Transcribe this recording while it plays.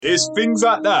It's things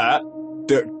like that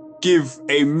that give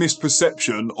a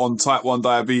misperception on type 1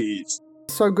 diabetes.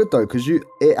 It's so good though, because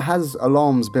it has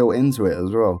alarms built into it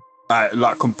as well.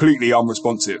 Like completely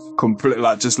unresponsive, completely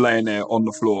like just laying there on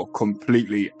the floor,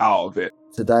 completely out of it.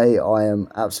 Today I am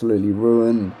absolutely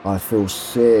ruined. I feel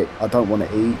sick. I don't want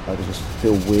to eat. I just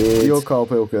feel weird. You're Carl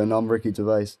Pilker and I'm Ricky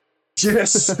Gervais.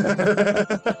 Yes.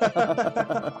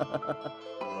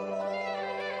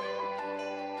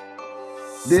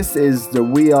 This is the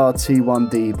We Are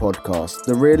T1D podcast,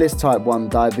 the realest type 1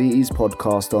 diabetes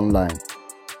podcast online.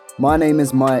 My name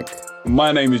is Mike.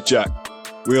 My name is Jack.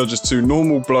 We are just two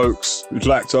normal blokes who'd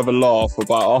like to have a laugh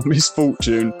about our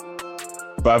misfortune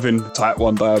of having type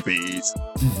 1 diabetes.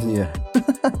 Yeah.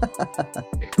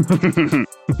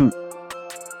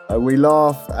 We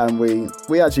laugh and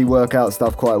we actually work out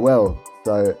stuff quite well.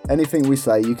 So anything we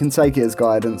say, you can take it as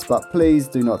guidance, but please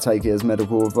do not take it as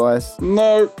medical advice.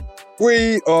 No,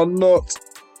 we are not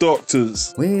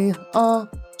doctors. We are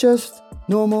just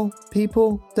normal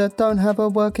people that don't have a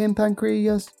working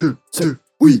pancreas.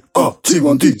 We are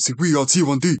T1D. Say we are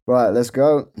T1D. Right, let's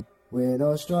go. We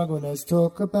don't struggle, let's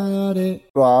talk about it.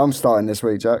 Right, I'm starting this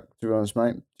week, Jack, to be honest,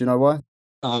 mate. Do you know why?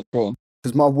 Go on.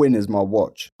 Because my win is my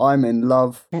watch. I'm in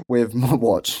love with my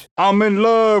watch. I'm in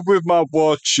love with my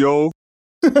watch, yo.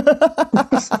 I'm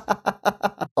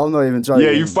not even joking.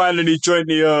 Yeah, you finally joined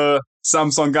the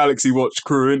Samsung Galaxy Watch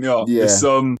crew, ain't ya? Yeah. It's,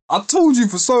 I told you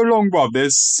for so long, bruv, they're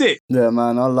sick. Yeah,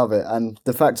 man, I love it. And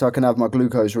the fact I can have my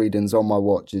glucose readings on my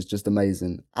watch is just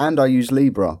amazing. And I use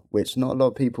Libra, which not a lot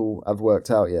of people have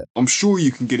worked out yet. I'm sure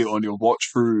you can get it on your watch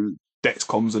through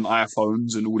Dexcoms and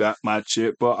iPhones and all that mad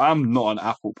shit, but I'm not an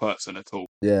Apple person at all.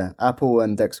 Yeah, Apple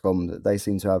and Dexcom, they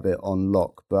seem to have it on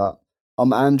lock, but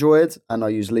I'm Android and I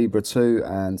use Libra too,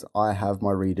 and I have my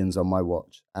readings on my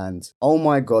watch. And oh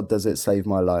my God, does it save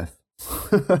my life.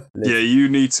 Yeah, you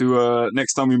need to,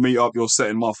 next time we meet up, you're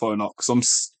setting my phone up, because I'm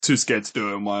too scared to do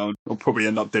it on my own. I'll probably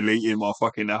end up deleting my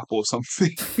fucking app or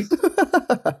something.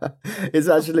 It's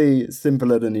actually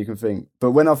simpler than you can think.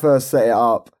 But when I first set it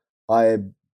up, I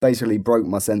basically broke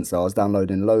my sensor. I was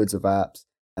downloading loads of apps,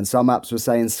 and some apps were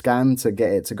saying scan to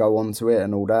get it to go onto it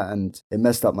and all that, and it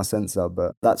messed up my sensor.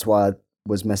 But that's why I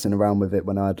was messing around with it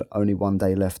when I had only 1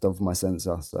 day left of my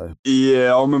sensor. So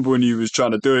Yeah, I remember when you was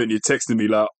trying to do it and you texted me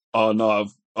like, oh no,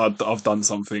 I've done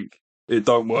something. It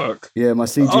don't work. yeah, my I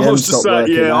CGM was just stopped like,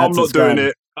 working. yeah, I had I'm to not scan. doing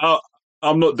it.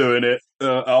 I'm not doing it.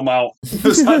 I'm out.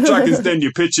 Snapchat is then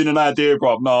you're pitching an idea,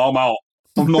 bro. No, I'm out.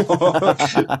 I'm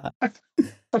not.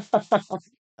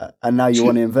 And now you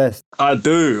want to invest. I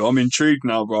do. I'm intrigued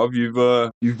now, bro.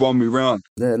 You've won me round.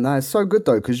 Yeah, no, it's so good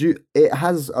though, because it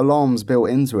has alarms built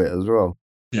into it as well.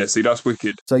 Yeah, see, that's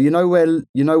wicked. So you know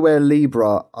where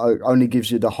Libra only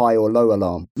gives you the high or low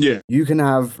alarm? Yeah. You can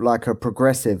have like a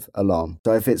progressive alarm.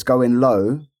 So if it's going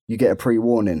low, you get a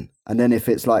pre-warning. And then if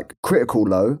it's like critical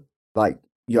low, like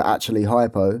you're actually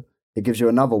hypo, it gives you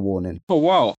another warning. Oh,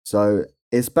 wow. So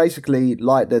it's basically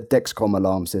like the Dexcom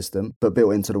alarm system, but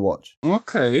built into the watch.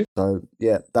 Okay. So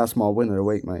yeah, that's my win of the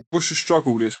week, mate. What's your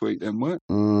struggle this week then, mate?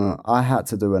 I had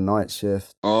to do a night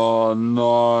shift. Oh,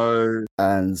 no.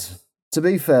 And to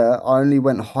be fair, I only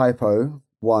went hypo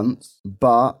once,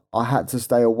 but I had to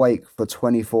stay awake for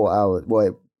 24 hours.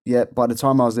 Well, yeah, by the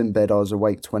time I was in bed, I was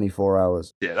awake 24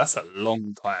 hours. Yeah, that's a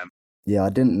long time. Yeah, I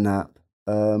didn't nap.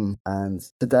 And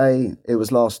today, it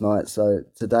was last night, so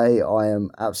today I am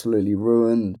absolutely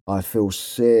ruined. I feel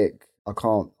sick. I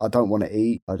don't want to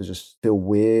eat. I just feel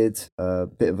weird.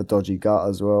 Bit of a dodgy gut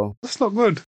as well. That's not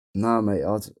good. Nah, mate,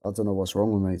 I don't know what's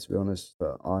wrong with me, to be honest,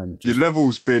 but I'm just... Your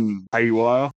level's been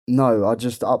haywire. No, I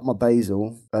just upped my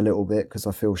basal a little bit because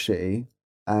I feel shitty,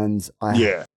 and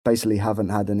I basically haven't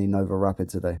had any Nova Rapid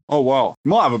today. Oh, wow.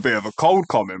 You might have a bit of a cold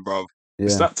coming, bro. Yeah,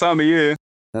 It's that time of year.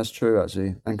 that's true,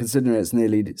 actually. And considering it's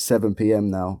nearly 7 p.m.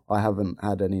 now, I haven't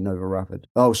had any Nova Rapid.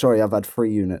 Oh, sorry, I've had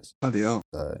 3 units. Bloody hell.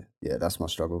 So, yeah, that's my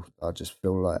struggle. I just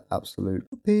feel like absolute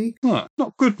pee. Huh,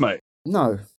 not good, mate.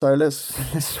 No, so let's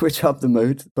switch up the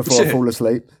mood before I fall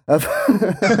asleep.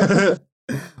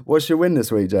 What's your win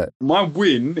this week, Jack? My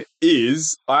win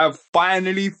is I have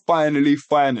finally,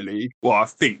 well, I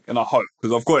think and I hope,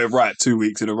 because I've got it right 2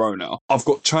 weeks in a row now. I've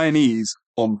got Chinese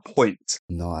on point.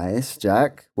 Nice,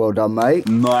 Jack. Well done, mate.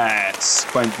 Nice.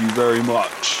 Thank you very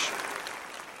much.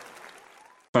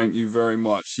 Thank you very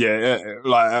much. Yeah,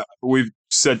 like we've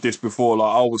said this before,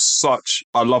 like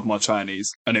I love my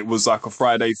Chinese, and it was like a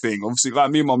Friday thing. Obviously,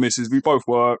 like me and my missus, we both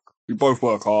work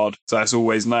hard, so it's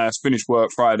always nice. Finish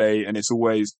work Friday, and it's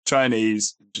always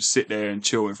Chinese. Just sit there and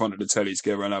chill in front of the telly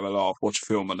together and have a laugh, watch a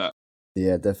film and that.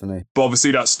 Yeah, definitely. But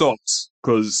obviously that stopped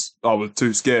because I was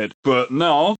too scared. But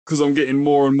now, because I'm getting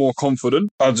more and more confident,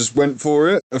 I just went for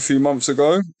it a few months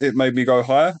ago. It made me go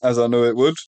higher, as I knew it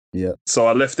would. Yeah. So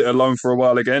I left it alone for a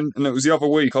while again. And it was the other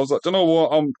week. I was like, do you know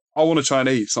what? I want a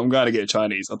Chinese, so I'm going to get a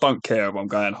Chinese. I don't care if I'm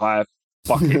going higher.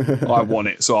 Fuck it. I want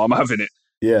it, so I'm having it.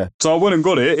 Yeah. So I went and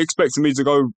got it, expecting me to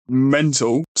go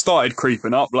mental. Started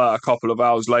creeping up like a couple of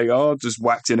hours later, just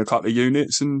whacked in a couple of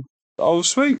units and I was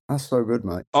sweet. That's so good,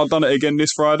 mate. I've done it again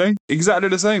this Friday. Exactly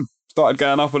the same. Started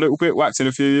going up a little bit, whacked in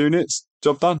a few units.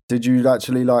 Job done. Did you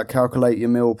actually like calculate your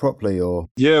meal properly or?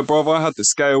 Yeah, brother, I had the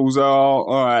scales out.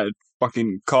 I had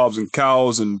fucking carbs and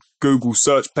cows and Google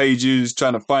search pages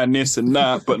trying to find this and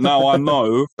that. But now I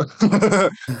know,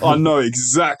 I know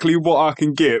exactly what I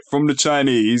can get from the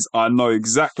Chinese. I know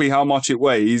exactly how much it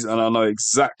weighs and I know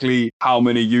exactly how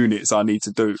many units I need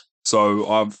to do.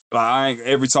 So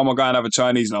every time I go and have a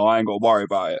Chinese now, I ain't got to worry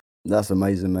about it. That's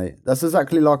amazing, mate. That's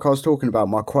exactly like I was talking about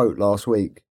my quote last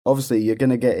week. Obviously, you're going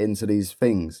to get into these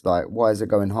things like, why is it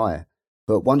going high?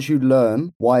 But once you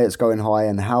learn why it's going high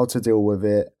and how to deal with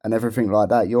it and everything like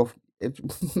that,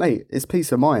 mate, it's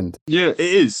peace of mind. Yeah, it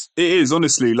is. It is,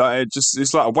 honestly. Like,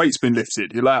 it's like a weight's been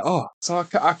lifted. You're like, oh, so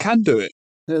I can do it.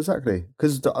 Yeah, exactly.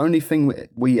 Because the only thing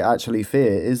we actually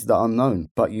fear is the unknown,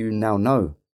 but you now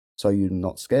know. So you're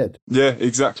not scared. Yeah,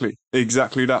 exactly.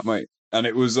 Exactly that, mate. And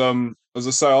it was, as I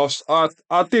say,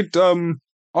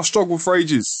 I struggled for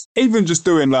ages. Even just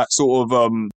doing like sort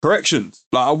of corrections.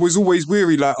 Like I was always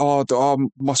weary, like,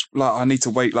 I need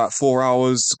to wait like 4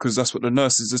 hours because that's what the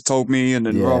nurses has told me, and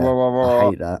then Yeah, rah, rah, rah, rah. I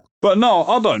hate that. But no,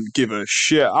 I don't give a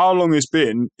shit how long it's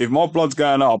been. If my blood's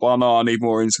going up, I know I need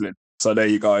more insulin. So there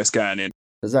you go, it's going in.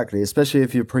 Exactly, especially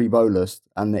if you're pre-bolus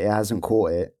and it hasn't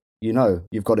caught it, you know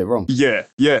you've got it wrong. Yeah,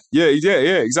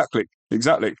 exactly.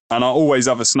 And I always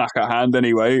have a snack at hand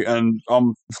anyway, and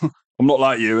I'm not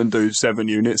like you and do 7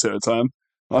 units at a time.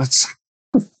 I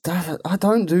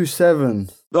don't do 7.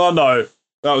 Oh no,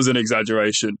 that was an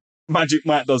exaggeration. Magic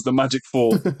Matt does the magic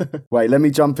 4. Wait, let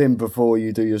me jump in before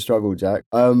you do your struggle, Jack.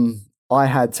 I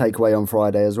had takeaway on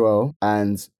Friday as well,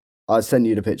 and I sent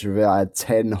you the picture of it. I had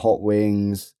 10 hot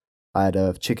wings. I had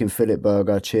a chicken fillet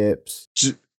burger, chips.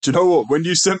 Do you know what? When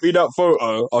you sent me that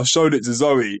photo, I showed it to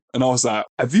Zoe, and I was like,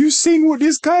 have you seen what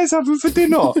this guy's having for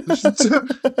dinner?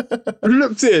 I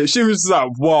looked at it, she was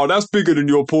like, wow, that's bigger than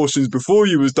your portions before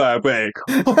you was diabetic.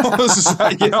 I was just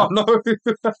like, yeah, I know.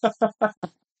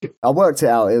 I worked it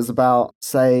out. It was about,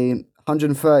 say,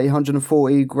 130,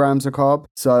 140 grams of carb.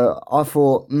 So I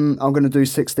thought, I'm going to do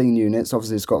 16 units.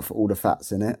 Obviously, it's got all the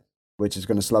fats in it, which is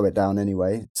going to slow it down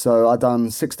anyway. So I done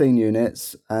 16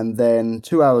 units, and then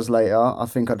 2 hours later, I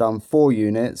think I done 4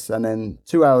 units, and then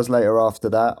 2 hours later after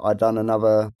that, I done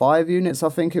another 5 units, I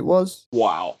think it was.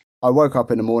 Wow. I woke up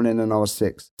in the morning and I was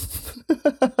 6.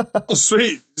 Oh,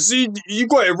 sweet. See, you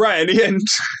got it right in the end.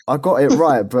 I got it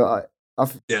right, but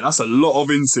yeah, that's a lot of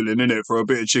insulin in it for a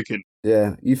bit of chicken.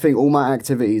 Yeah, you think all my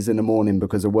activities in the morning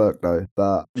because of work though,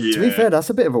 but to be fair,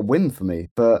 that's a bit of a win for me.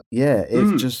 But yeah,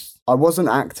 it's just, I wasn't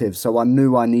active, so I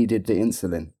knew I needed the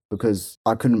insulin because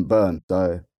I couldn't burn.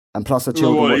 So, and plus I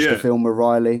chilled and watched the film with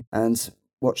Riley and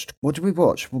watched, what did we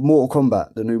watch? Mortal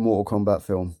Kombat, the new Mortal Kombat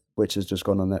film, which has just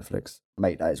gone on Netflix.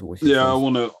 Mate, that is wicked. Yeah, I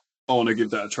want to give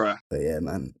that a try. But yeah,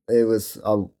 man, it was,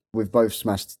 we've both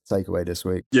smashed takeaway this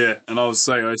week. Yeah, and I was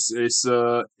saying it's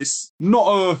not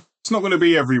going to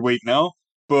be every week now,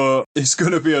 but it's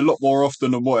going to be a lot more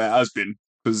often than what it has been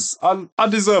because I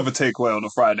deserve a takeaway on a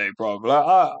Friday, bro.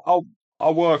 Like, I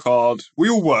work hard. We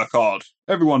all work hard.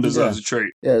 Everyone deserves a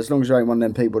treat. Yeah, as long as you ain't one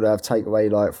of them people that have takeaway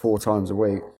like 4 times a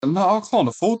week. No, I can't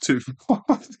afford to.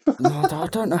 No, I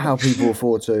don't know how people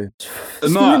afford to.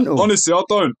 No, honestly, I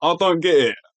don't get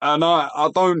it. And I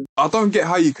don't get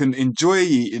how you can enjoy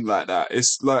eating like that.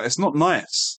 It's like, it's not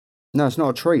nice. No, it's not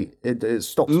a treat. It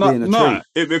stops being a treat.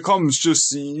 It becomes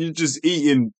just, you're just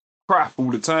eating crap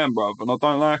all the time, bruv, and I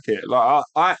don't like it. Like,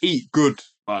 I eat good,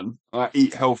 man. I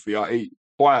eat healthy. I eat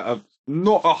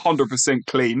not 100%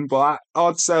 clean, but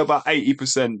I'd say about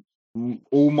 80%.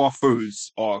 All my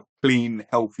foods are clean,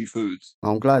 healthy foods.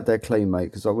 I'm glad they're clean, mate,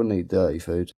 because I wouldn't eat dirty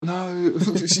food. No, you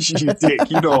dick,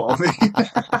 you know what I mean?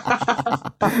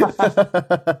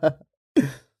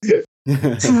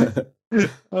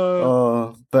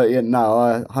 But yeah, no,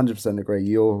 I 100% agree.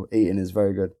 Your eating is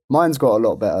very good. Mine's got a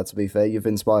lot better, to be fair. You've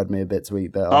inspired me a bit to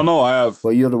eat better. I know I have.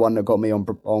 Well, you're the one that got me on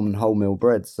wholemeal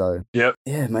bread, so. Yep.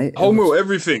 Yeah, mate. Wholemeal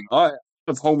everything. I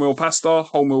have wholemeal pasta,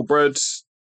 wholemeal bread.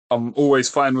 I'm always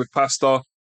fine with pasta.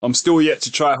 I'm still yet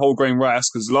to try whole grain rice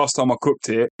because last time I cooked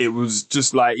it, it was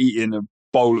just like eating a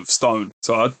bowl of stone.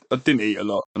 So I didn't eat a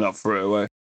lot and I threw it away.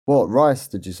 What, rice,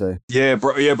 did you say? Yeah,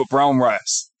 but brown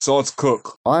rice. It's hard to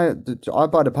cook. I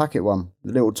buy the packet one,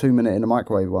 the little 2 minute in the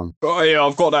microwave one. Oh yeah,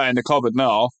 I've got that in the cupboard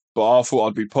now. But I thought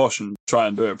I'd be posh and try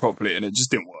and do it properly, and it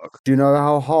just didn't work. Do you know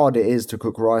how hard it is to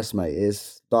cook rice, mate?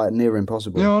 It's like near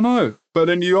impossible. Yeah, I know. But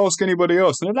then you ask anybody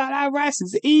else, and they're like, "That rice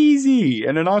is easy."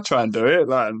 And then I try and do it,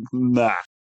 like, nah.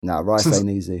 Nah, rice ain't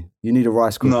easy. You need a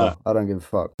rice cooker. Nah. I don't give a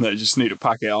fuck. No, you just need a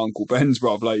packet at Uncle Ben's,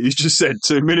 bruv. Like you just said,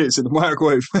 2 minutes in the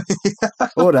microwave.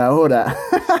 All that.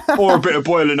 Or a bit of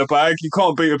boil in a bag. You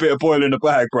can't beat a bit of boil in a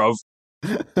bag, bruv.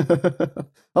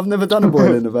 I've never done a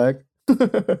boil in a bag.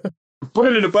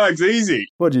 Boil in a bag's easy.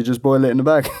 What, do you just boil it in the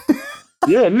bag?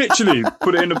 Yeah, literally.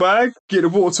 Put it in the bag, get the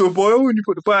water to a boil, and you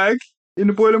put the bag in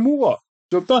the boiling water.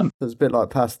 Job done. It's a bit like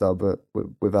pasta, but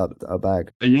without a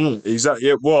bag. Yeah, exactly.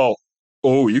 Yeah, well,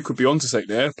 you could be onto something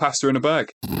there. Pasta in a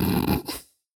bag. Do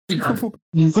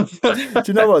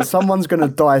you know what? Someone's going to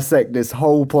dissect this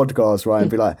whole podcast, right, and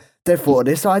be like, they thought of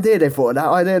this idea, they thought of that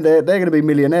idea, they're going to be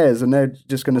millionaires, and they're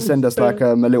just going to send us like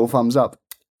a little thumbs up.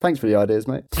 Thanks for the ideas,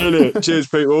 mate. Cheers,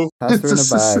 people. Pasta in a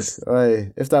bag.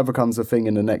 Oi, if that becomes a thing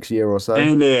in the next year or so.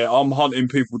 I'm hunting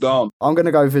people down. I'm going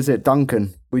to go visit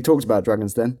Duncan. We talked about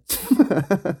Dragon's Den.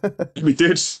 We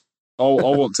did. I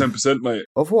want 10%, mate.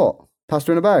 Of what?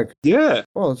 Pasta in a bag? Yeah.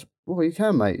 Well, you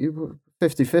can, mate. 50-50,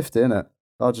 innit?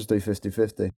 I'll just do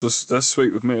 50-50. That's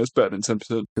sweet with me. That's better than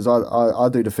 10%. Because I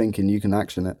do the thinking, you can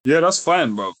action it. Yeah, that's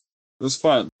fine, bro. That's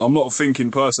fine. I'm not a thinking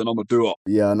person. I'm a doer.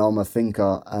 Yeah, and I'm a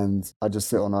thinker, and I just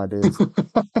sit on ideas.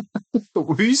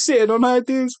 What are you sitting on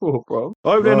ideas for, bro?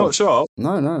 I hope they're not sharp.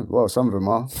 No. Well, some of them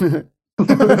are.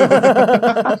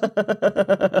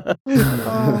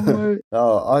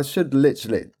 I should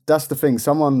literally. That's the thing.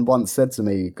 Someone once said to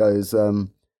me, goes,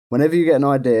 whenever you get an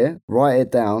idea, write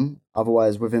it down.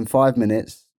 Otherwise, within 5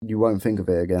 minutes, you won't think of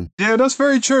it again. Yeah, that's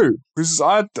very true. Because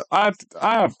I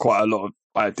have quite a lot of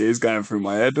ideas going through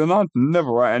my head, and I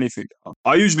never write anything down.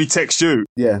 I usually text you.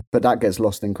 Yeah, but that gets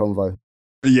lost in convo.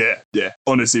 Yeah.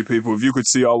 Honestly, people, if you could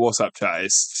see our WhatsApp chat,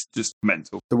 it's just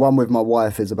mental. The one with my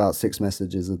wife is about 6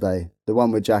 messages a day. The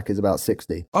one with Jack is about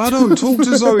 60. I don't talk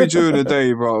to Zoe during the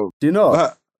day, bro. Do you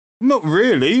not? Not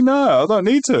really, no, I don't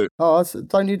need to. Oh,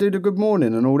 don't you do the good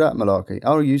morning and all that malarkey?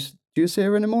 Oh, do you see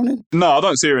her in the morning? No, I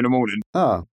don't see her in the morning.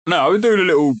 Oh. No, we're doing a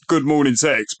little good morning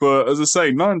text, but as I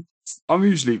say, man, I'm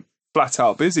usually flat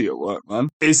out busy at work, man.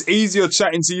 It's easier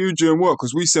chatting to you during work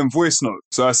because we send voice notes.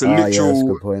 So that's a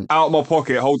literal out of my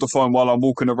pocket, hold the phone while I'm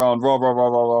walking around,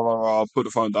 rah, put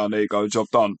the phone down, there you go, job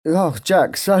done. Oh,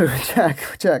 Jack, Jackie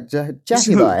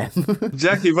boy.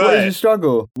 Jackie boy. What is your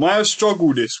struggle? My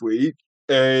struggle this week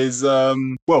is,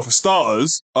 well, for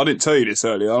starters, I didn't tell you this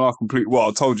earlier, and I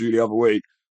told you the other week.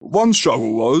 One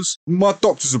struggle was my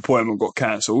doctor's appointment got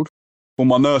cancelled. For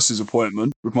my nurse's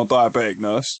appointment with my diabetic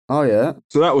nurse. Oh, yeah.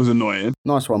 So that was annoying.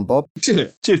 Nice one, Bob.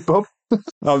 Cheers, Bob.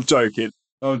 I'm joking.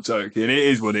 It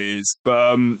is what it is.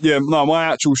 But, my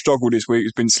actual struggle this week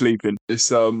has been sleeping. It's,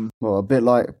 well, a bit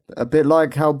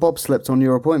like how Bob slept on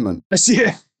your appointment.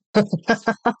 Yeah.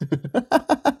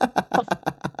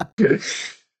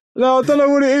 No, I don't know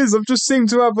what it is. I've just seemed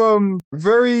to have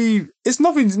it's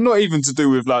not even to do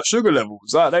with like sugar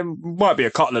levels. Like there might be a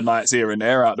couple of nights here and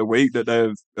there out the week that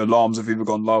their alarms have either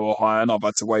gone low or high and I've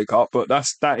had to wake up. But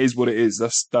that is what it is.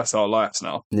 That's our lives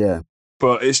now. Yeah.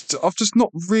 But I've just not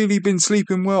really been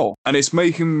sleeping well. And it's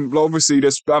making, obviously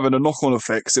that's having a knock-on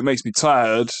effect 'cause it makes me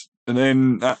tired and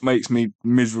then that makes me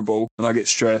miserable and I get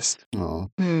stressed. Oh.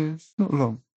 Yeah, it's not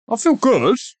long. I feel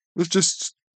good. It's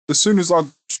just as soon as I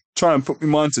try and put my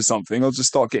mind to something, I'll just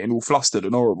start getting all flustered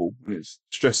and horrible. And it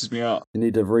stresses me out. You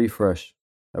need a refresh,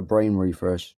 a brain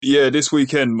refresh. Yeah, this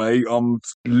weekend, mate, I'm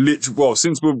since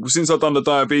I've done the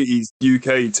Diabetes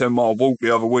UK 10-mile walk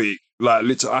the other week, like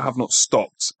literally I have not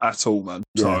stopped at all, man.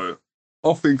 Yeah. So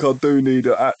I think I do need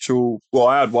an actual,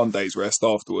 I had 1 day's rest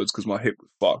afterwards because my hip was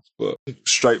fucked, but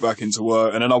straight back into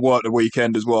work. And then I worked the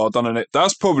weekend as well.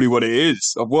 That's probably what it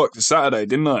is. I've worked the Saturday,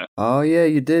 didn't I? Oh, yeah,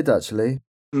 you did actually.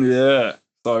 Yeah.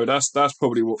 So that's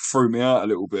probably what threw me out a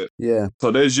little bit. Yeah. So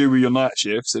there's you with your night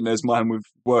shifts and there's mine with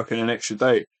working an extra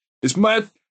day. It's mad.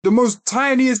 The most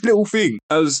tiniest little thing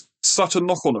has such a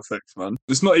knock-on effect, man.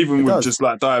 It's not even with just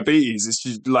like diabetes. It's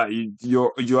just like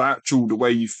your actual, the way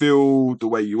you feel, the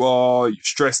way you are, your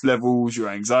stress levels, your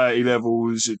anxiety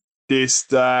levels, this,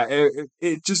 that.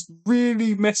 It just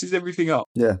really messes everything up.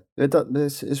 Yeah.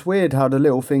 It's weird how the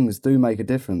little things do make a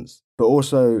difference, but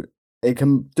also it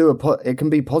can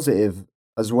be positive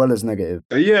as well as negative.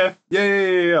 Yeah,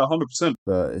 100%.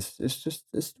 But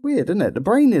it's weird, isn't it? The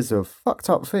brain is a fucked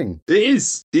up thing.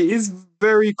 It is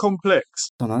very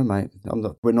complex. I don't know, mate.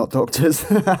 We're not doctors.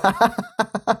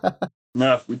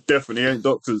 Nah, we definitely ain't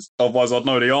doctors. Otherwise, I'd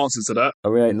know the answer to that.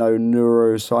 We ain't no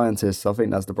neuroscientists. I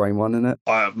think that's the brain one, isn't it?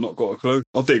 I have not got a clue.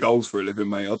 I dig holes for a living,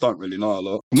 mate. I don't really know a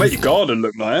lot. Make your garden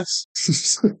look nice.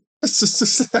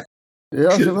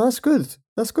 Yeah, well, that's good.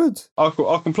 That's good. I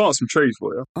can plant some trees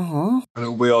for you. Uh-huh. And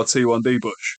it'll be our T1D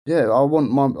bush. Yeah, I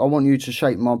want you to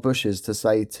shape my bushes to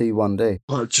say T1D.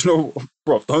 Do you know what?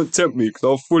 Bro, don't tempt me, because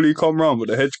I'll fully come round with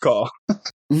a hedge cutter.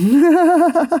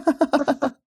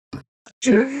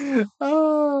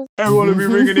 Everyone will be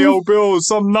ringing the old bills.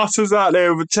 Some nutters out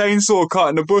there with a chainsaw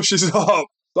cutting the bushes up.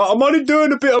 Like, I'm only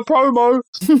doing a bit of promo.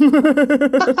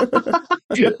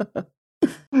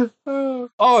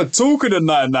 Oh, talking of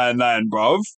 999,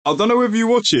 bruv. I don't know whether you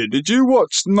watch it. Did you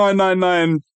watch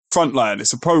 999 Frontline?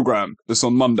 It's a program that's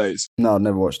on Mondays. No, I've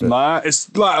never watched it. Nah,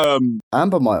 it's like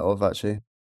Amber might have, actually.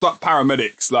 like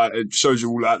paramedics. Like, it shows you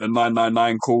all like the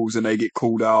 999 calls and they get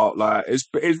called out. Like, it's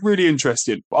really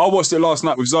interesting. I watched it last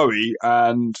night with Zoe,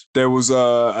 and there was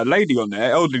a lady on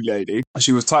there, elderly lady.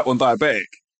 She was type 1 diabetic,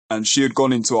 and she had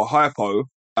gone into a hypo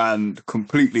and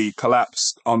completely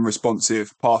collapsed,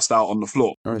 unresponsive, passed out on the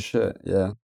floor. Oh, shit,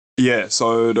 yeah. Yeah,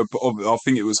 so I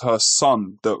think it was her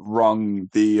son that rung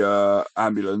the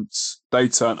ambulance. They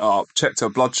turned up, checked her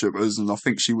blood sugars, and I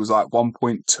think she was like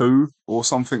 1.2 or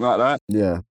something like that.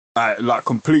 Yeah. Like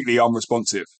completely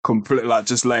unresponsive, like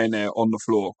just laying there on the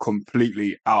floor,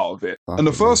 completely out of it. And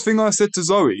the first thing I said to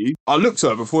Zoe, I looked at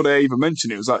her before they even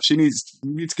mentioned it, was like, you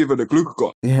need to give her the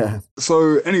glucagon. Yeah.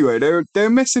 So anyway, they're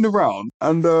messing around,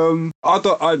 and I'm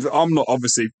not,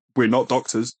 obviously we're not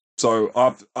doctors. So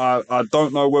I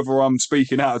don't know whether I'm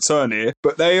speaking out of turn here,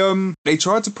 but they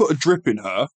tried to put a drip in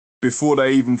her before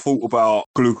they even thought about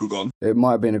glucagon. It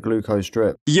might have been a glucose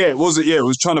drip. Yeah, it was. Yeah, it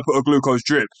was trying to put a glucose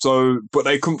drip. So, but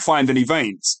they couldn't find any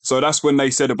veins. So that's when they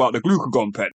said about the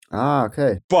glucagon pen. Ah,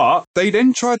 okay. But they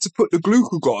then tried to put the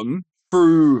glucagon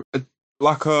through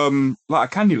like a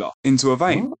cannula into a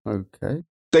vein. Oh, okay.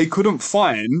 They couldn't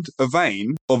find a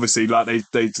vein. Obviously, like they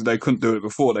couldn't do it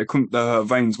before. They couldn't. Her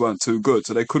veins weren't too good,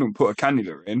 so they couldn't put a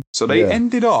cannula in. So they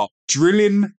ended up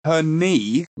drilling her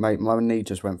knee. Mate, my knee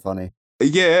just went funny.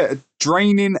 Yeah,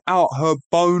 draining out her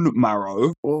bone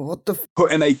marrow. Well, what the?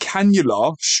 Putting a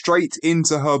cannula straight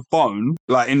into her bone,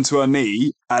 like into her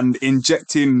knee, and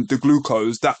injecting the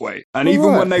glucose that way. And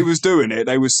even when they was doing it,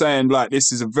 they was saying, like,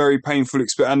 this is a very painful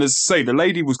experience. And as I say, the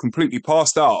lady was completely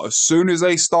passed out. As soon as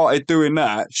they started doing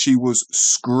that, she was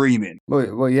screaming.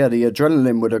 Well, yeah, the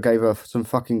adrenaline would have gave her some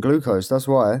fucking glucose. That's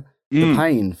why. The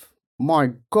pain.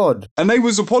 My God. And they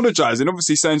was apologising,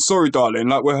 obviously saying, sorry, darling,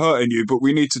 like, we're hurting you, but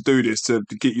we need to do this to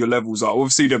get your levels up.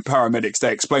 Obviously, the paramedics,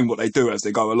 they explain what they do as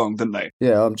they go along, didn't they?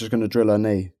 Yeah, I'm just going to drill her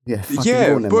knee. Yeah, but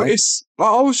mate. It's...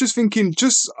 Like, I was just thinking,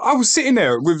 I was sitting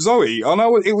there with Zoe, and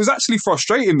it was actually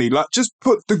frustrating me. Like, just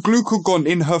put the glucagon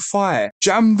in her thigh.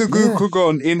 Jam the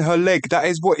glucagon in her leg. That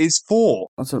is what it's for.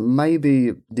 So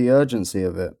maybe the urgency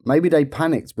of it. Maybe they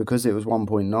panicked because it was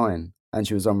 1.9. And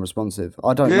she was unresponsive.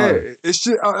 I don't know. Yeah, it's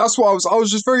just, that's what I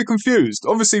was just very confused.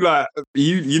 Obviously, like,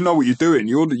 you know what you're doing.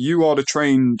 You are the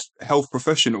trained health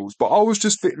professionals. But I was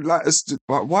just like,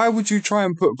 why would you try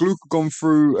and put glucagon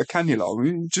through a cannula? I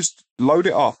mean, just load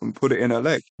it up and put it in her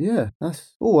leg. Yeah,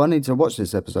 that's... Oh, I need to watch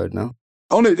this episode now.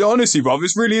 Honestly, bruv,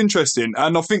 it's really interesting.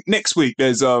 And I think next week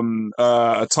there's a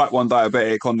type 1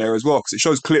 diabetic on there as well, because it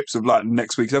shows clips of like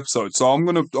next week's episode. So I'm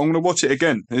gonna watch it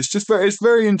again. It's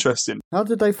very interesting. How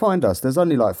did they find us? There's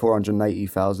only like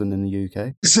 480,000 in the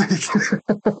UK.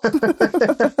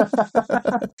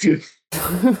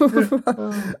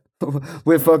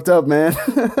 We're fucked up, man.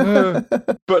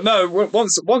 But no,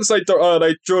 once they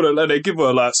drill her, they give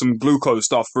her like some glucose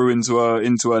stuff through into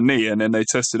her knee, and then they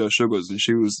tested her sugars, and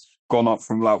she was gone up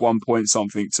from like 1 point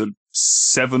something to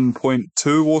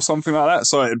 7.2 or something like that.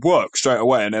 So it worked straight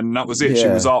away, and then that was it. Yeah. She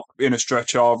was up in a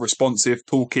stretcher, responsive,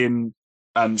 talking,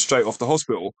 and straight off the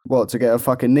hospital. What, to get her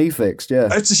fucking knee fixed? Yeah.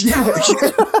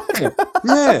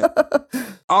 Yeah.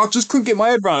 I just couldn't get my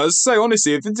head around it. As I say,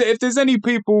 honestly, if there's any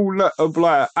people that are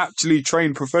like actually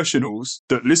trained professionals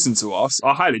that listen to us,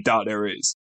 I highly doubt there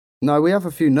is. No, we have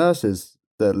a few nurses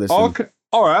that listen. Okay,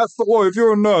 all right. Well, if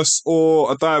you're a nurse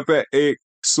or a diabetic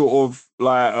sort of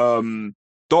like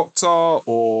doctor,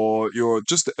 or you're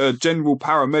just a general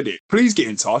paramedic, please get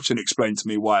in touch and explain to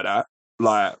me why that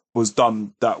like was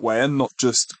done that way and not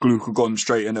just glucagon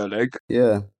straight in her leg.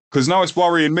 Yeah. Because now it's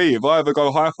worrying me. If I ever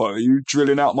go hypo, are you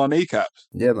drilling out my kneecaps?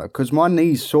 Yeah, because my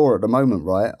knee's sore at the moment,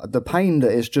 right? The pain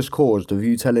that it's just caused of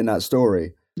you telling that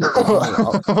story. I've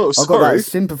got that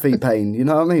sympathy pain, you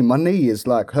know what I mean? My knee is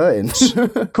like hurting.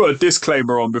 Put a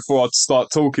disclaimer on before I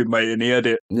start talking, mate, in the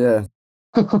edit. Yeah.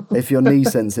 If you're knee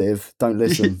sensitive, don't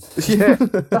listen. Yeah.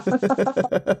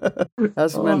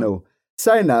 That's mental.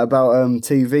 Saying that about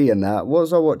TV and that, what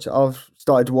was I watching? I've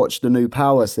started to watch the new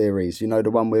Power series. You know,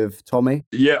 the one with Tommy.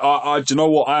 Yeah, do you know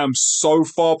what? I am so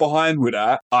far behind with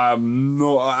that. I have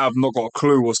not got a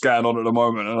clue what's going on at the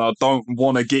moment, and I don't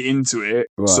want to get into it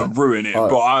to Right. ruin it. I,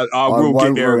 But I I will get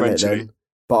won't there ruin it eventually. then.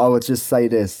 But I would just say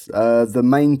this: the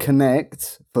main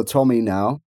connect for Tommy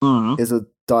now is a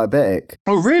diabetic.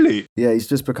 Oh, really? Yeah, he's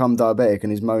just become diabetic,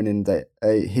 and he's moaning that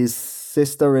his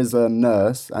sister is a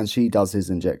nurse and she does his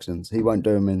injections. He won't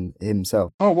do them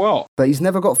himself. Oh, well. But he's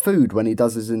never got food when he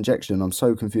does his injection. I'm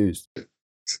so confused.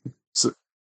 So,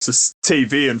 it's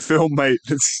TV and film, mate.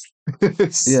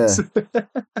 Yeah.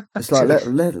 It's like,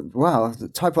 wow,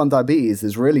 type 1 diabetes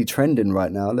is really trending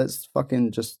right now. Let's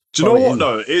fucking just... Do you know what,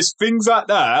 though? It's things like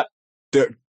that that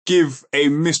give a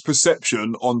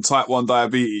misperception on type 1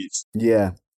 diabetes.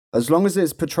 Yeah. As long as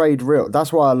it's portrayed real.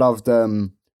 That's why I loved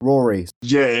Rory.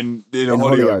 Yeah, in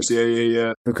Hollyoaks.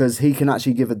 Yeah. Because he can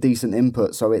actually give a decent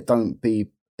input so it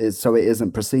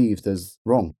isn't perceived as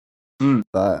wrong.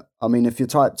 But, I mean, if you're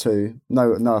type 2,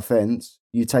 no offense,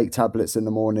 you take tablets in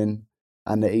the morning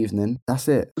and the evening, that's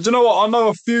it. Do you know what? I know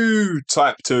a few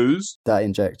type 2s. That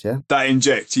inject, yeah?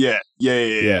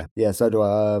 Yeah. Yeah, so do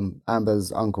I.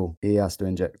 Amber's uncle, he has to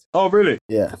inject. Oh, really?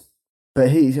 Yeah.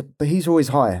 But he's always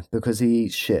high because he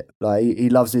eats shit. Like, he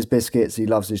loves his biscuits, he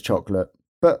loves his chocolate.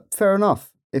 But fair enough.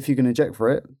 If you can inject for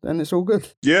it, then it's all good.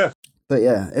 Yeah. But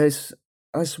yeah, it's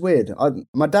weird.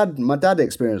 My dad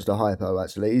experienced a hypo,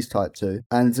 actually. He's type 2.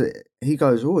 And he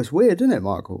goes, oh, it's weird, isn't it,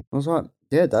 Michael? I was like,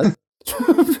 yeah, Dad.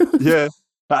 Yeah,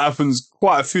 that happens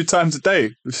quite a few times a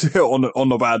day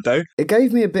on a bad day. It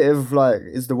gave me a bit of, like,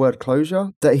 is the word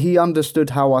closure? That he understood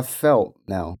how I felt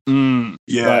now.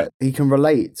 Yeah. Like, he can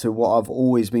relate to what I've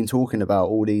always been talking about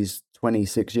all these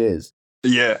 26 years.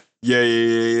 Yeah. Yeah.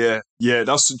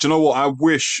 Do you know what? I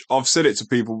wish I've said it to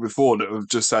people before that have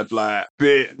just had like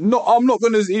I'm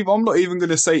not even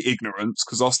gonna say ignorance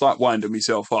because I'll start winding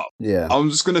myself up. Yeah. I'm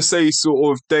just gonna say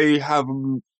sort of they have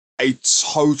a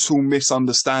total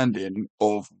misunderstanding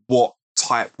of what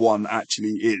type 1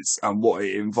 actually is and what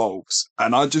it involves.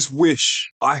 And I just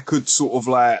wish I could sort of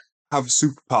like have a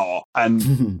superpower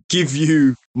and give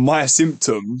you my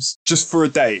symptoms just for a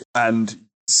day and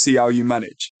see how you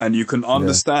manage, and you can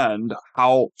understand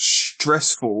how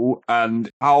stressful and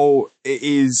how it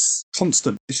is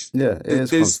constant. It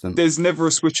is constant. There's never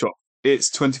a switch off. It's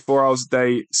 24 hours a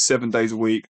day, 7 days a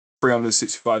week,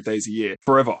 365 days a year,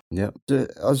 forever. Yeah.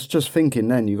 I was just thinking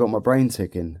then, you got my brain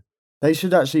ticking. They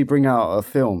should actually bring out a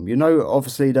film. You know,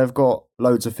 obviously they've got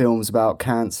loads of films about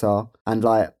cancer and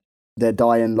like their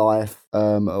dying life,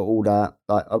 all that.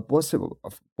 Like, what's it?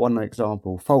 One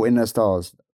example, Fault in Their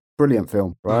Stars. Brilliant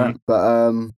film, right?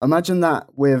 But imagine that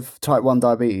with type 1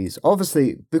 diabetes.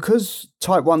 Obviously, because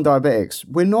type 1 diabetics,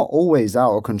 we're not always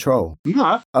out of control.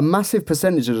 Nah. A massive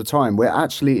percentage of the time, we're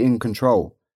actually in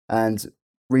control. And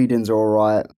readings are all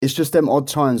right. It's just them odd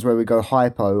times where we go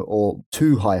hypo or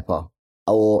too hyper,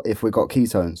 or if we got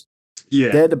ketones.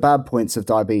 Yeah. They're the bad points of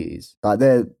diabetes. Like,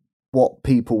 they're what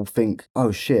people think,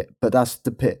 oh shit, but that's the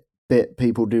bit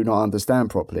people do not understand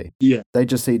properly. Yeah. They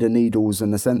just see the needles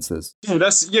and the sensors.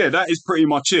 Yeah, that is pretty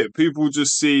much it. People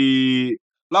just see,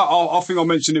 like, I think I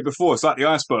mentioned it before, it's like the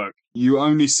iceberg. You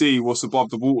only see what's above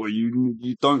the water. You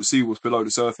don't see what's below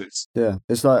the surface. Yeah.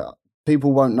 It's like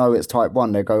people won't know it's type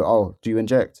 1. They go, oh, do you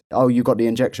inject? Oh, you got the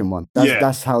injection one.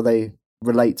 That's how they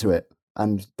relate to it.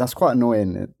 And that's quite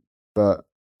annoying, but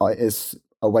it's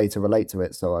a way to relate to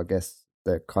it. So I guess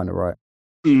they're kind of right.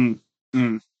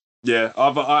 Yeah,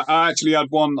 I actually had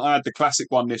one. I had the classic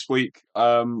one this week.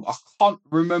 I can't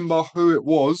remember who it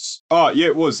was. Oh, yeah,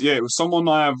 it was. Yeah, it was someone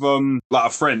I have, like a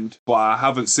friend, but I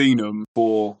haven't seen them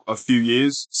for a few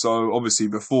years. So obviously,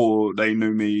 before they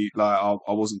knew me, like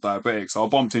I wasn't diabetic. So I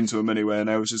bumped into them anyway, and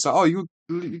they was just like, "Oh, you're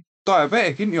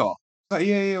diabetic, ain't you?" Like,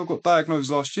 yeah, I got diagnosed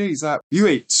last year. He's like, "You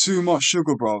ate too much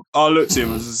sugar, bro." I looked at him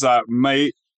and was just like,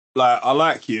 "Mate, like I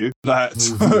like you, like,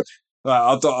 like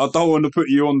I don't want to put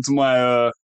you onto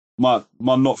my my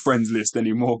not friends list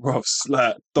anymore, bros.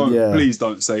 Like, please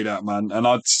don't say that, man." And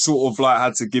I sort of like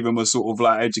had to give him a sort of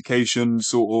like education,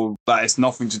 sort of like, it's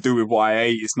nothing to do with what I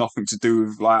ate. It's nothing to do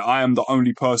with, like, I am the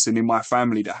only person in my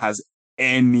family that has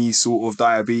any sort of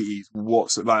diabetes.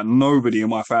 Like, nobody in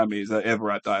my family has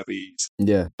ever had diabetes.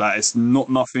 Yeah. Like, it's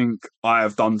not nothing I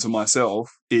have done to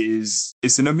myself. It's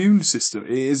an immune system.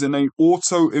 It is an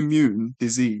autoimmune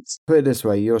disease. Put it this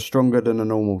way, you're stronger than a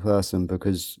normal person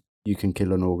because you can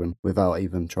kill an organ without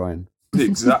even trying.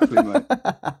 Exactly, mate.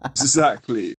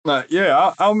 Exactly. Like,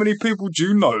 yeah, how many people do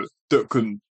you know that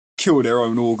can kill their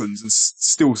own organs and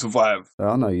still survive.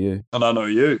 I know you. And I know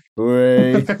you.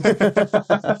 Oi.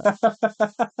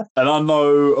 And I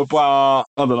know about,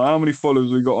 I don't know how many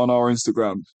followers we got on our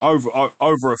Instagram. Over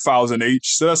 1,000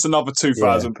 each. So that's another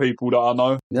 2,000 people that I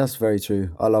know. That's very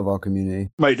true. I love our community.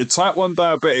 Mate, the type 1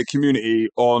 diabetic community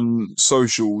on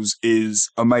socials is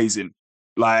amazing.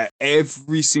 Like,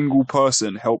 every single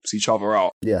person helps each other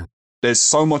out. Yeah. There's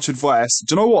so much advice.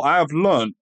 Do you know what I have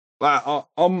learned? Like,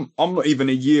 I'm not even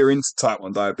a year into type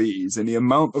 1 diabetes, and the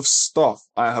amount of stuff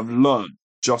I have learned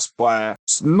just by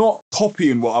not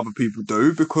copying what other people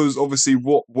do, because obviously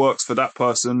what works for that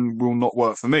person will not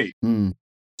work for me.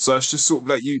 So it's just sort of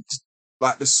like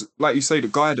like you say, the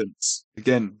guidance.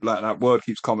 Again, like that word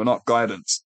keeps coming up,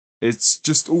 guidance. It's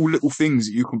just all little things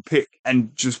that you can pick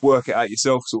and just work it out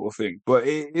yourself, sort of thing. But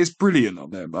it's brilliant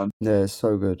on there, man. Yeah, it's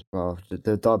so good. Oh, the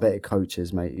diabetic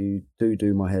coaches, mate, you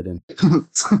do my head in.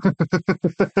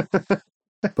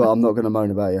 But I'm not going to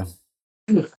moan about you.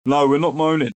 No, we're not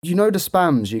moaning. You know the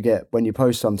spams you get when you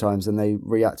post sometimes and they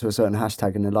react to a certain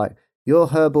hashtag and they're like, your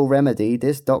herbal remedy,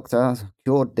 this doctor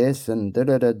cured this and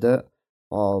da-da-da-da.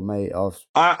 Oh, mate,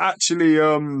 I actually,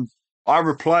 I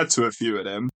replied to a few of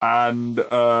them, and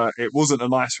it wasn't a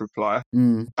nice reply.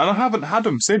 And I haven't had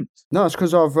them since. No, it's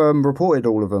because I've reported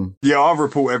all of them. Yeah, I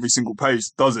report every single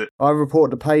page, does it? I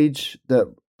report the page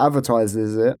that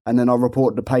advertises it, and then I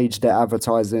report the page they're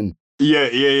advertising. Yeah.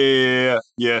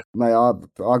 Mate,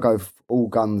 I go all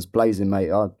guns blazing,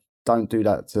 mate. I don't do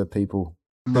that to people.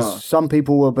 No. Some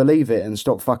people will believe it and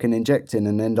stop fucking injecting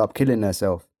and end up killing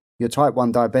themselves. You're type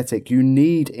 1 diabetic. You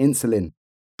need insulin.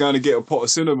 Going to get a pot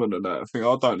of cinnamon and that. I think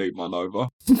I don't need my Nova.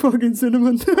 Fucking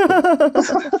cinnamon.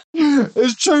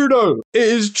 It's true, though. It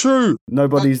is true.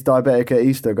 Nobody's diabetic at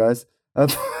Easter, guys.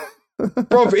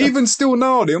 Bro, even still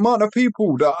now, the amount of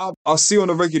people that I see on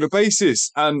a regular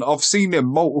basis, and I've seen them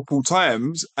multiple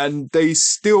times, and they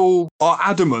still are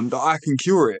adamant that I can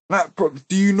cure it. Like, bro,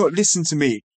 do you not listen to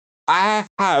me? I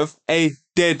have a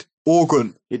dead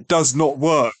organ. It does not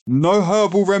work. No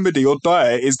herbal remedy or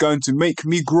diet is going to make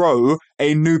me grow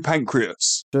a new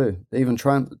pancreas. True. Even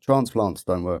transplants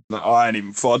don't work. No, I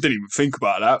didn't even think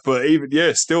about that.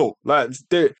 But still, like,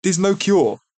 there's no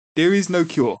cure. There is no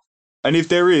cure. And if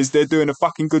there is, they're doing a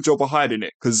fucking good job of hiding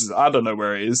it, because I don't know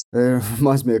where it is. It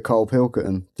reminds me of Carl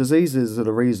Pilkington. Diseases are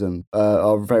the reason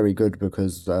are very good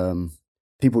because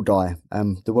people die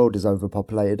and the world is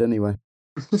overpopulated anyway.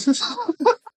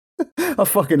 I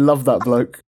fucking love that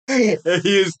bloke. He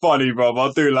is funny, bro.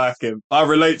 I do like him. I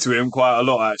relate to him quite a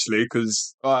lot, actually,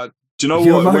 because do you know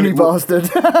You're what? a moany bastard.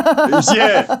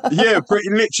 yeah, pretty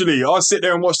literally. I sit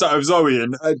there and watch that with Zoe,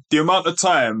 and the amount of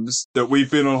times that we've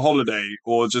been on holiday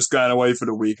or just going away for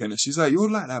the weekend, and she's like, "You're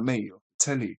like that, mate.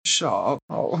 Telly, shut up."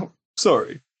 Oh,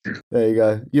 sorry. There you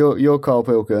go. You're Carl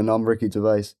Pilkington, I'm Ricky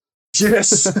Gervais.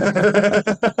 Yes.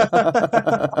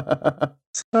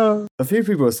 A few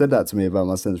people have said that to me about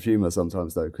my sense of humour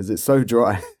sometimes, though, because it's so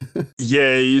dry.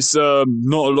 Yeah, it's not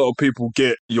a lot of people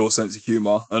get your sense of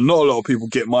humour, and not a lot of people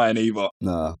get mine either.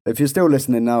 Nah. If you're still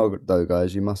listening now, though,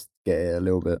 guys, you must get it a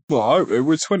little bit. Well, I hope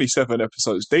we're 27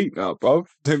 episodes deep now, bro.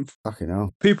 Fucking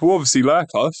hell. People obviously like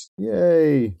us.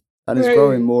 Yay. And it's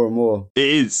growing more and more. It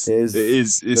is. It's,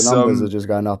 the numbers are just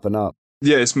going up and up.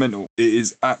 Yeah, it's mental. It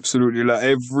is absolutely like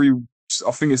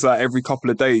I think it's like every couple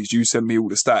of days you send me all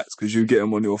the stats because you get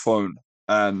them on your phone.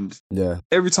 And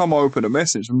every time I open a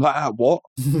message, I'm like, what?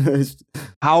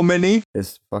 How many?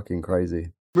 It's fucking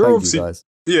crazy. Thank you, guys.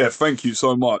 Yeah, thank you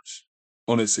so much.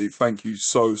 Honestly, thank you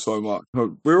so much.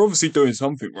 We're obviously doing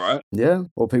something, right? Yeah,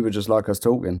 or people just like us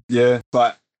talking. Yeah,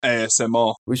 like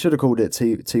ASMR. We should have called it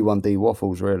T1D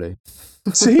Waffles, really.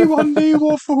 T1D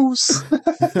Waffles.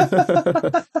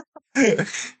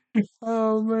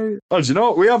 Oh, mate. Oh, do you know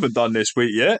what? We haven't done this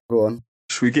week yet. Go on.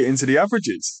 Should we get into the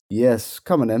averages? Yes,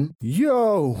 come on then.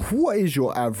 Yo, what is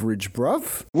your average,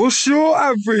 bruv? What's your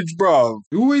average, bruv?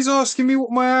 You're always asking me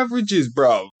what my average is,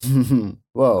 bruv.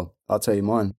 Well, I'll tell you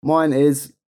mine. Mine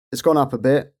is, it's gone up a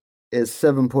bit. It's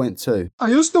 7.2. Oh,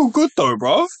 you're still good though,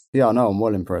 bruv. Yeah, I know. I'm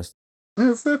well impressed.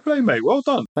 Yeah, fair play, mate. Well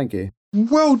done. Thank you.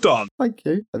 Well done. Thank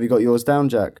you. Have you got yours down,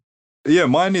 Jack? Yeah,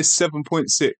 mine is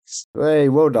 7.6. Hey,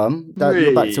 well done.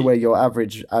 You're back to where your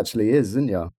average actually is, isn't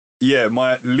you? Yeah,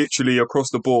 my literally across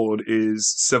the board is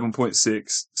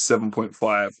 7.6,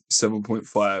 7.5,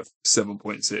 7.5,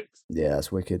 7.6. Yeah,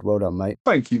 that's wicked. Well done, mate.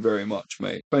 Thank you very much,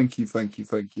 mate. Thank you.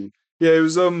 Yeah, it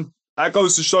was that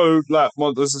goes to show, like,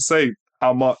 as I say,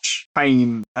 how much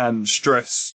pain and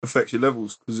stress affects your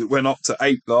levels, because it went up to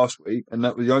 8 last week, and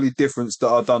that was the only difference that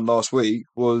I done last week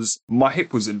was my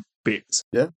hip was in bits.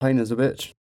 Yeah, pain is a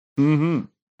bitch.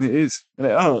 It is, and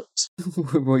it hurts.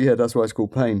 Well, yeah, that's why it's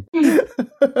called pain.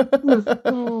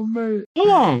 Oh, mate.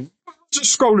 Oh,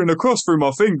 just scrolling across through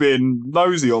my thing, being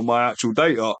nosy on my actual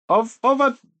data. I've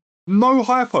had no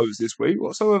hypos this week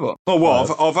whatsoever. Oh well,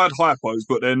 Right. I've had hypos,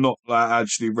 but they're not like,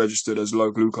 actually registered as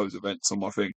low glucose events on my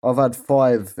thing. I've had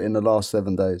 5 in the last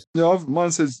 7 days. Yeah,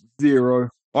 mine says 0.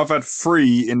 I've had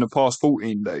 3 in the past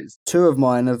 14 days. 2 of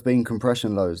mine have been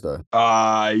compression lows, though.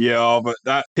 Yeah, but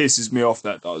that pisses me off,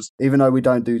 that does. Even though we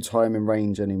don't do time in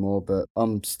range anymore, but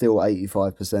I'm still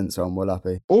 85%, so I'm well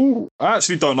happy. Oh, I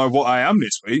actually don't know what I am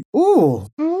this week. Ooh,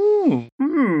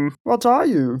 Ooh. what are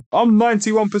you? I'm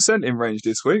 91% in range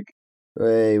this week.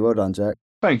 Hey, well done, Jack.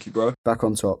 Thank you, bro. Back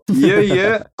on top.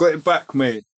 Yeah. Got it back,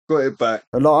 mate. Got it back.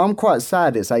 Like, I'm quite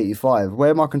sad it's 85.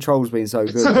 Where my control's been so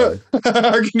good, though.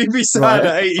 How can you be sad Right.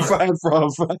 at 85,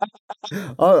 bruv?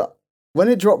 Oh, when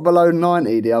it dropped below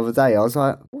 90 the other day, I was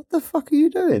like, what the fuck are you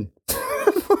doing?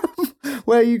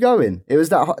 Where are you going? It was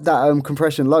that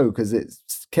compression low because it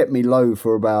kept me low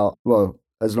for about, well,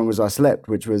 as long as I slept,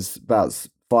 which was about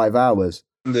 5 hours.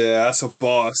 Yeah, that's a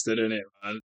bastard, isn't it,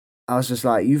 man? I was just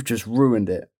like, you've just ruined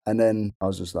it. And then I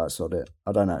was just like, sod it.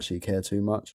 I don't actually care too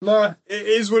much. Nah, it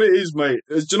is what it is, mate.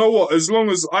 Do you know what? As long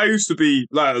as I used to be,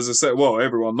 like, as I said, well,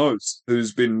 everyone knows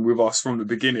who's been with us from the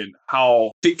beginning,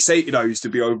 how fixated I used to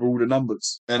be over all the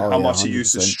numbers and Oh, how yeah, much it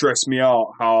used to 100%. stress me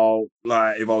out. How,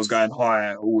 like, if I was going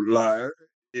high, or like,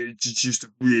 it just used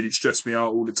to really stress me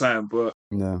out all the time. But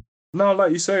No. no,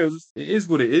 like you say, it is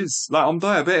what it is. Like, I'm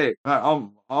diabetic. Like,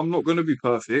 I'm not going to be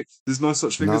perfect. There's no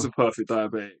such thing No. as a perfect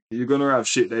diabetic. You're going to have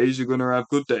shit days. You're going to have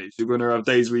good days. You're going to have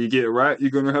days where you get it right.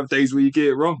 You're going to have days where you get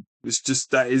it wrong. It's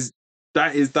just, that is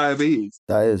diabetes.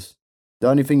 That is. The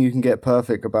only thing you can get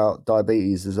perfect about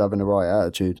diabetes is having the right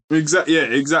attitude. Exactly. Yeah,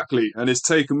 exactly. And it's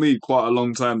taken me quite a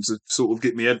long time to sort of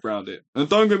get my head around it. And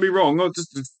don't get me wrong,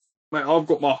 mate, I've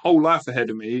got my whole life ahead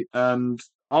of me, and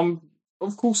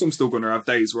of course I'm still going to have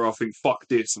days where I think, fuck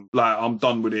this, and like, I'm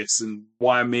done with this, and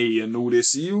why me, and all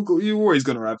this. You're always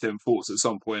going to have them thoughts at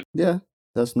some point. Yeah,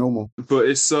 that's normal. But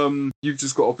it's, you've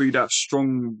just got to be that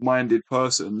strong-minded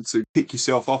person to pick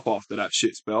yourself up after that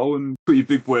shit spell and put your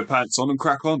big boy pants on and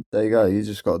crack on. There you go. You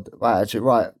just got... Right.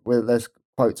 Well, let's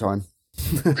quote time.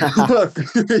 A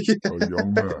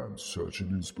young man searching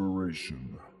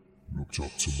inspiration looked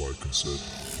up to Mike and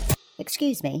said,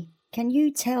 Excuse me, can you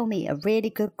tell me a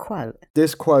really good quote?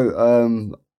 This quote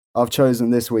I've chosen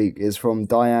this week is from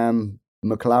Diane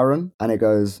McLaren, and it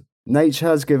goes, "Nature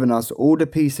has given us all the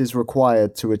pieces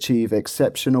required to achieve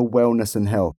exceptional wellness and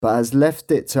health, but has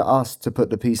left it to us to put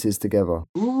the pieces together."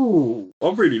 Ooh, I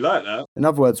really like that. In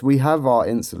other words, we have our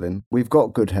insulin, we've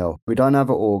got good health, we don't have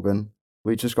an organ,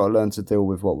 we just got to learn to deal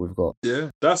with what we've got. Yeah,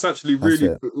 that's actually That's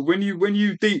really, it. when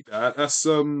you deep that,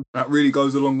 that really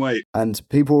goes a long way. And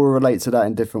people will relate to that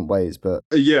in different ways, but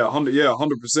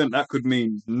 100%. That could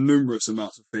mean numerous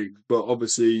amounts of things, but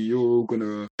obviously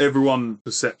everyone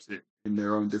perceives it in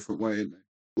their own different way, isn't they?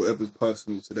 Whatever's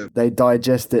personal to them. they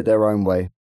digest it their own way.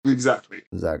 Exactly.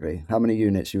 Exactly. How many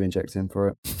units you injecting for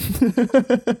it?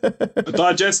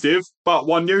 Digestive, but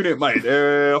 1 unit, mate.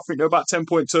 I think they're about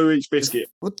 10.2 each biscuit.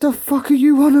 What the fuck are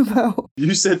you on about?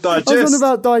 You said I digest. was on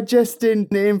about digesting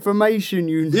the information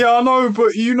you... Yeah, I know,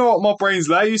 but you know what my brain's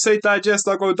like. You say digest,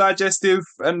 I go digestive,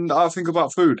 and I think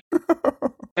about food.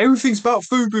 Everything's about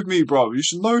food with me, bro. You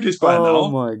should know this by Oh now.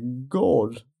 my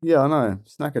god. Yeah, I know.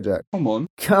 Snackerjack. Come on.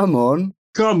 Come on.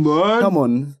 Come on. Come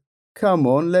on. Come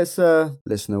on. Let's,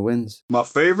 listener wins. My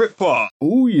favourite part.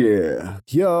 Oh yeah.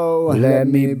 Yo, let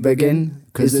me begin,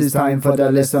 'cause it's time for the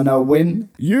listener win.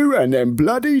 You and them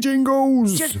bloody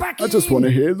jingles. I just want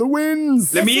to hear the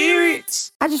wins. Let me hear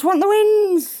it. I just want the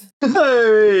wins.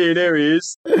 Hey, there he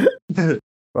is.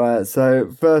 Right,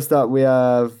 so first up we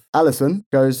have Alison.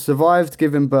 Goes, survived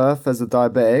giving birth as a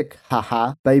diabetic.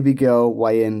 Haha. Baby girl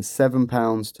weighing 7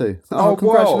 pounds too. Oh,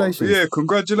 congratulations. Wow. Yeah,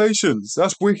 congratulations.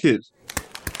 That's wicked.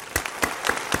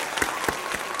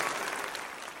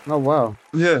 Oh, wow.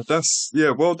 Yeah,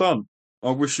 well done.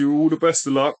 I wish you all the best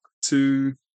of luck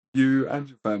to you and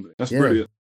your family. That's Yeah. brilliant.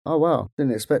 Oh, wow.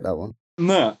 Didn't expect that one.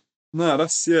 Nah,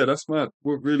 that's mad.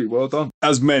 Really well done.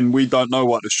 As men, we don't know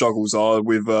what the struggles are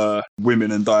with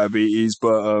women and diabetes,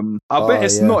 but I bet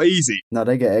it's yeah. not easy. No,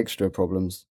 they get extra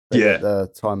problems. They get the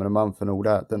time of the month and all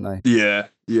that, don't they? Yeah.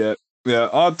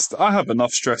 I have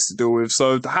enough stress to deal with,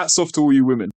 so hats off to all you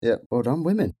women. Yeah, well done,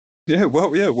 women.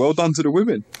 Well done to the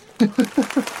women.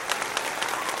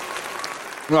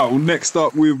 Well, next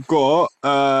up we've got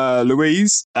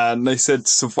Louise, and they said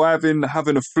surviving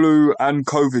having a flu and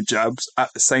COVID jabs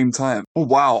at the same time. Oh,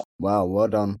 wow. Wow, well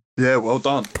done. Yeah, well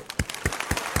done.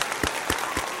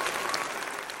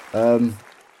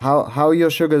 How are your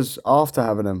sugars after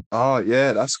having them? Oh,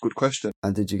 yeah, that's a good question.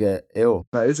 And did you get ill?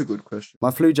 That is a good question.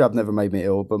 My flu jab never made me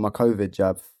ill, but my COVID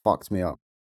jab fucked me up.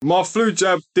 My flu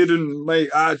jab didn't make.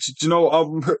 Actually, do you know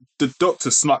what? The doctor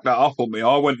snuck that up on me.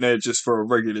 I went there just for a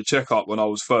regular checkup when I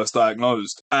was first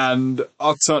diagnosed, and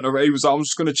I turned around. He was like, "I'm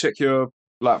just going to check your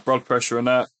blood pressure and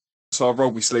that." So I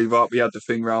rolled my sleeve up. He had the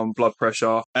thing round blood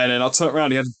pressure, and then I turned around.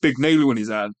 He had a big needle in his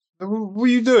hand. What are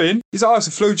you doing? He's like, "Oh, it's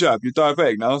a flu jab. You're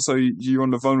diabetic now, so you're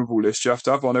on the vulnerable list. You have to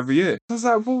have one every year." I was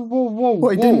like, "Whoa!"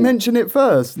 What, he didn't mention it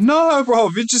first? No, bro,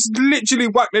 it just literally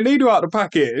whacked the needle out of the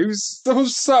packet. I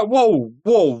was like,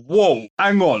 whoa.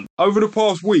 Hang on. Over the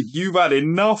past week, you've had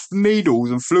enough needles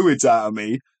and fluids out of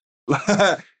me.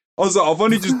 I was like, I've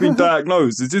only just been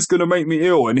diagnosed. Is this going to make me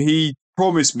ill? And he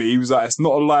promised me, he was like, it's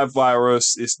not a live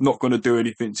virus. It's not going to do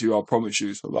anything to you, I promise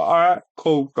you. So I was like, all right,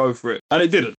 cool, go for it. And it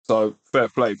didn't, so fair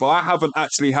play. But I haven't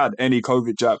actually had any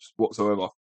COVID jabs whatsoever.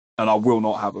 And I will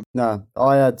not have them. No,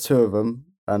 I had 2 of them.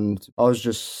 And I was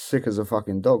just sick as a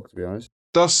fucking dog, to be honest.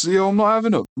 I'm not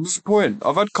having them. What's the point?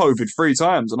 I've had COVID 3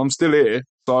 times and I'm still here.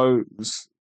 So it's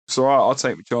all right. I'll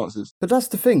take my chances. But that's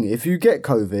the thing. If you get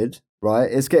COVID, right,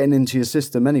 it's getting into your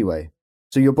system anyway.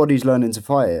 So your body's learning to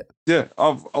fight it. Yeah,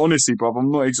 I've honestly, bro,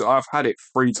 I've had it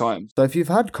 3 times. So if you've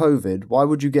had COVID, why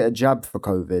would you get a jab for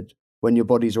COVID when your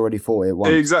body's already fought it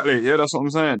once? Exactly. Yeah, that's what I'm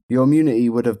saying. Your immunity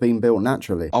would have been built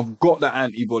naturally. I've got the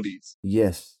antibodies.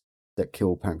 Yes. That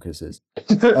kill pancreases.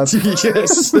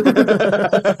 Yes. Who's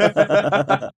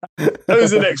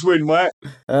the next win, mate?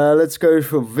 Let's go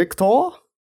for Victor.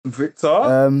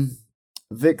 Victor?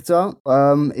 Victor.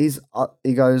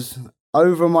 He goes,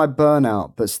 over my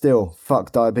burnout, but still,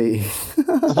 fuck diabetes.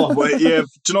 Oh, wait, yeah.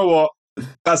 Do you know what?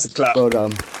 That's a clap. Well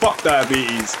done. Fuck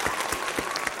diabetes.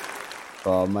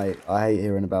 Oh, mate, I hate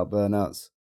hearing about burnouts.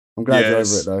 I'm glad you're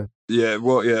over it, though. Yeah,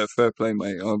 well, yeah, fair play,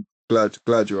 mate. I'm glad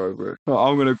you're over it.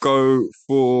 I'm going to go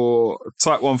for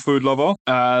Type 1 Food Lover,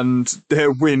 and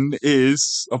their win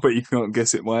is, I bet you can't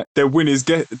guess it, mate. Their win is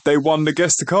they won the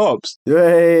Guess the Carbs.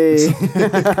 Yay!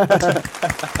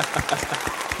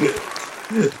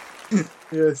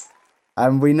 Yes.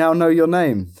 And we now know your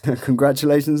name.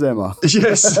 Congratulations, Emma.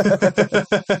 Yes.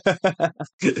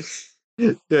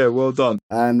 Yeah, well done.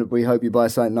 And we hope you buy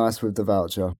something nice with the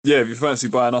voucher. Yeah, if you fancy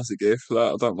buying us a gift,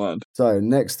 I don't mind. So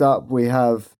next up we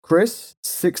have Chris,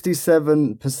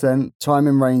 67% time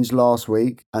in range last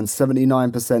week and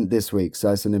 79% this week.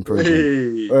 So it's an improvement.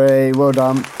 Hey, well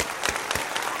done.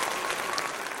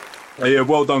 Yeah,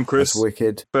 well done, Chris. That's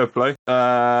wicked. Fair play.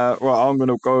 Right, I'm going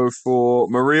to go for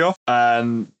Maria.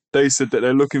 And they said that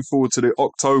they're looking forward to the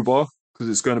October because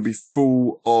it's going to be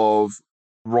full of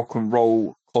rock and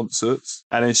roll concerts.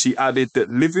 And then she added that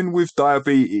living with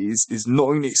diabetes is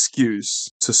not an excuse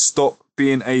to stop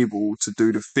being able to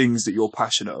do the things that you're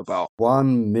passionate about.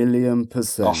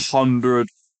 1,000,000%.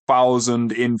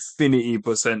 100,000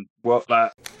 infinity%. What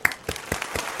that?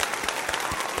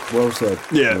 Well said.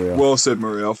 Yeah, Maria. well said,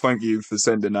 Maria. Thank you for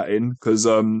sending that in. Because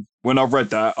when I read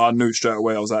that, I knew straight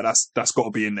away. I was like, that's got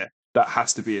to be in there. That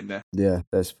has to be in there. Yeah,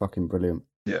 that's fucking brilliant.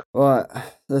 Yeah. All right,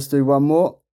 let's do one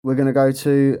more. We're going to go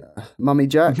to Mummy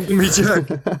Jack. Mummy Jack.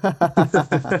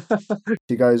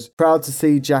 She goes, proud to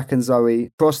see Jack and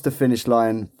Zoe cross the finish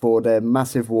line for their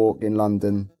massive walk in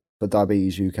London for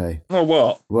Diabetes UK. Oh,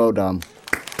 what? Well done.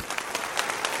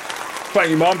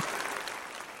 Thank you, Mum.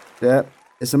 Yeah,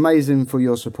 it's amazing for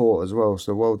your support as well,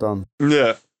 so well done.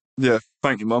 Yeah.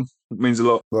 Thank you, Mum. It means a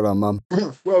lot. Well done, Mum.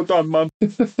 Well done, Mum.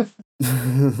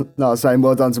 No, I was saying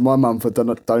well done to my mum for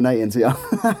donating to you.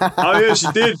 Oh, yeah,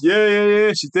 she did.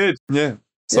 Yeah, she did. Yeah.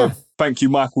 So, Yeah. Thank you,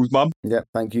 Michael's mum. Yeah,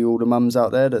 thank you all the mums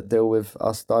out there that deal with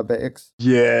us diabetics.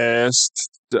 Yes.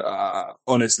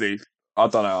 Honestly, I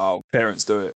don't know how parents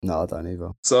do it. No, I don't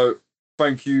either. So,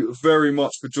 thank you very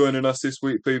much for joining us this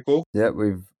week, people. Yeah,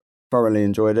 we've thoroughly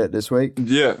enjoyed it this week.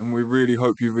 Yeah, and we really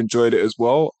hope you've enjoyed it as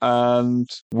well. And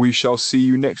we shall see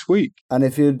you next week. And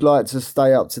if you'd like to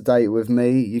stay up to date with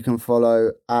me, you can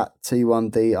follow at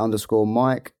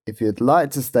T1D_Mike. If you'd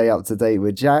like to stay up to date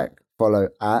with Jack, follow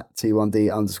at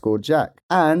T1D_Jack.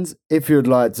 And if you'd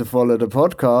like to follow the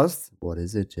podcast, what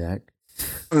is it, Jack?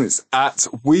 It's at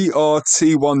We Are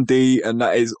T1D, and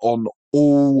that is on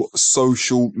all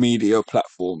social media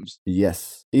platforms.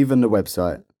 Yes, even the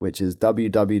website, which is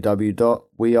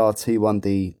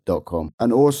www.weart1d.com.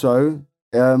 And also,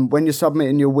 when you're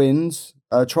submitting your wins,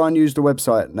 try and use the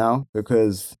website now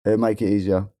because it'll make it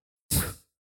easier.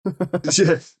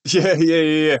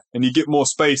 Yeah. And you get more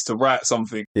space to write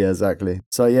something. Yeah, exactly.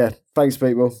 So yeah, thanks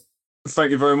people.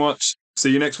 Thank you very much.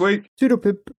 See you next week. Toodle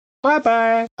pip.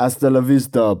 Bye-bye. Hasta la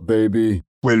vista, baby.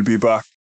 We'll be back.